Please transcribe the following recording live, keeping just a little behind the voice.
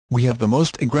We have the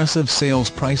most aggressive sales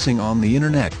pricing on the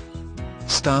internet.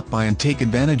 Stop by and take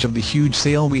advantage of the huge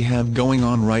sale we have going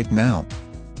on right now.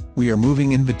 We are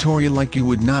moving inventory like you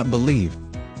would not believe.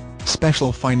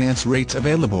 Special finance rates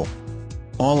available.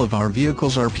 All of our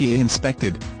vehicles are PA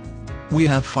inspected. We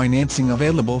have financing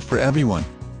available for everyone.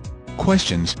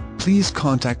 Questions? Please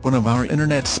contact one of our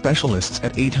internet specialists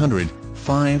at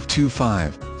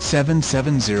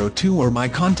 800-525-7702 or by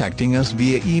contacting us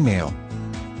via email.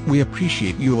 We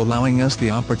appreciate you allowing us the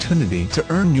opportunity to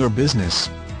earn your business.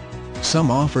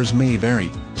 Some offers may vary.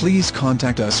 Please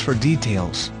contact us for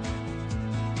details.